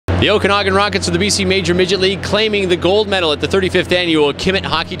The Okanagan Rockets of the BC Major Midget League claiming the gold medal at the 35th annual KIMMT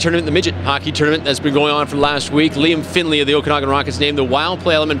hockey tournament, the midget hockey tournament that's been going on for the last week. Liam Findlay of the Okanagan Rockets named the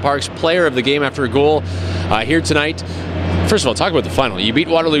WildPlay Element Parks Player of the game after a goal here tonight. First of all, talk about the final. You beat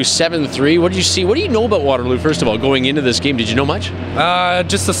Waterloo 7-3. What did you see? What do you know about Waterloo, first of all, going into this game? Did you know much?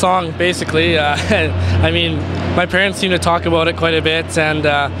 Just the song, basically. I mean, my parents seem to talk about it quite a bit, and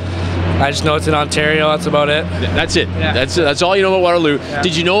I just know it's in Ontario. That's about it. That's it. Yeah. That's all you know about Waterloo. Yeah.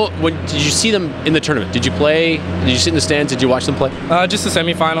 Did you know did you see them in the tournament? Did you play? Did you sit in the stands? Did you watch them play? Just the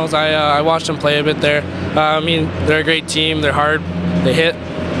semifinals. I watched them play a bit there. I mean, they're a great team. They're hard. They hit.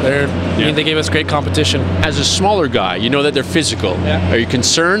 I mean, they gave us great competition. As a smaller guy, you know that they're physical. Yeah. Are you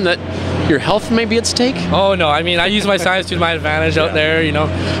concerned that your health may be at stake? Oh no, I mean, I use my size to my advantage out there, you know,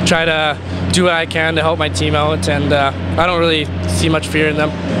 try to do what I can to help my team out, and I don't really see much fear in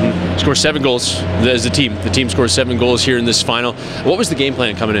them. Mm-hmm. Score 7 goals as a team. The team scores 7 goals here in this final. What was the game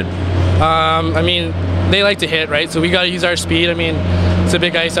plan coming in? I mean, they like to hit, right? So we got to use our speed. I mean, it's a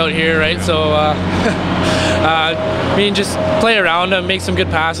big ice out here, right? So, I mean, just play around them, make some good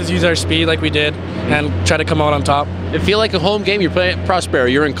passes, use our speed like we did, and try to come out on top. Did it feel like a home game? You're playing at Prospero,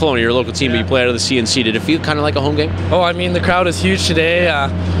 you're in Kelowna, you're a local team, but you play out of the CNC. Did it feel kind of like a home game? Oh, I mean, the crowd is huge today.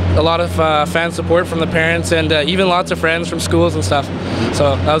 A lot of fan support from the parents, and even lots of friends from schools and stuff.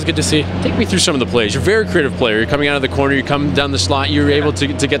 So that was good to see. Take me through some of the plays. You're a very creative player. You're coming out of the corner, you come down the slot, you're able to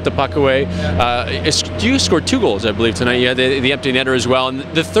get the puck away. You scored 2 goals, I believe, tonight. You had the empty netter as well. And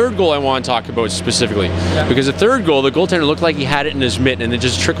the third goal I want to talk about specifically. Because the third goal, the goaltender looked like he had it in his mitt and it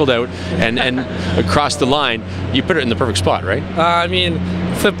just trickled out and across the line. You put it in the perfect spot, right? I mean,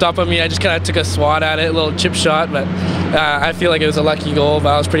 flipped up on me. I just kind of took a swat at it, a little chip shot, but I feel like it was a lucky goal, but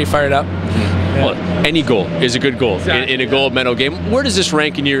I was pretty fired up. Yeah. Well, any goal is a good goal in a gold medal game. Where does this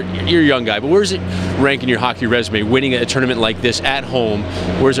rank in you're a young guy, but where does it rank in your hockey resume? Winning a tournament like this at home,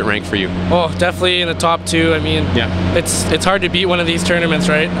 where does it rank for you? Oh, definitely in the top 2. I mean, it's hard to beat one of these tournaments,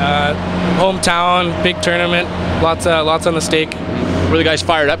 right? Hometown, big tournament, lots on the stake. Were the guys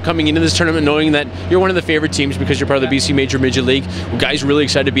fired up coming into this tournament knowing that you're one of the favorite teams because you're part of the BC Major Midget League? Were guys really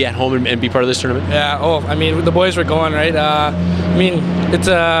excited to be at home and be part of this tournament? Yeah, I mean, the boys were going, right? I mean, it's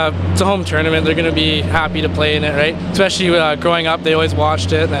a home tournament. They're going to be happy to play in it, right? Especially growing up, they always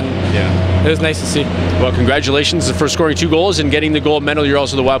watched it, and it was nice to see. Well, congratulations for scoring 2 goals and getting the gold medal. You're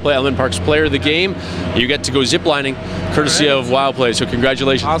also the WildPlay Element Parks Player of the game. You get to go ziplining courtesy of WildPlay, so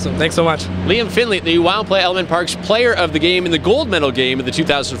congratulations. Awesome, thanks so much. Liam Findlay, the WildPlay Element Parks Player of the game in the gold medal game of the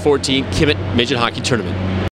 2014 KIMMT Midget Hockey Tournament.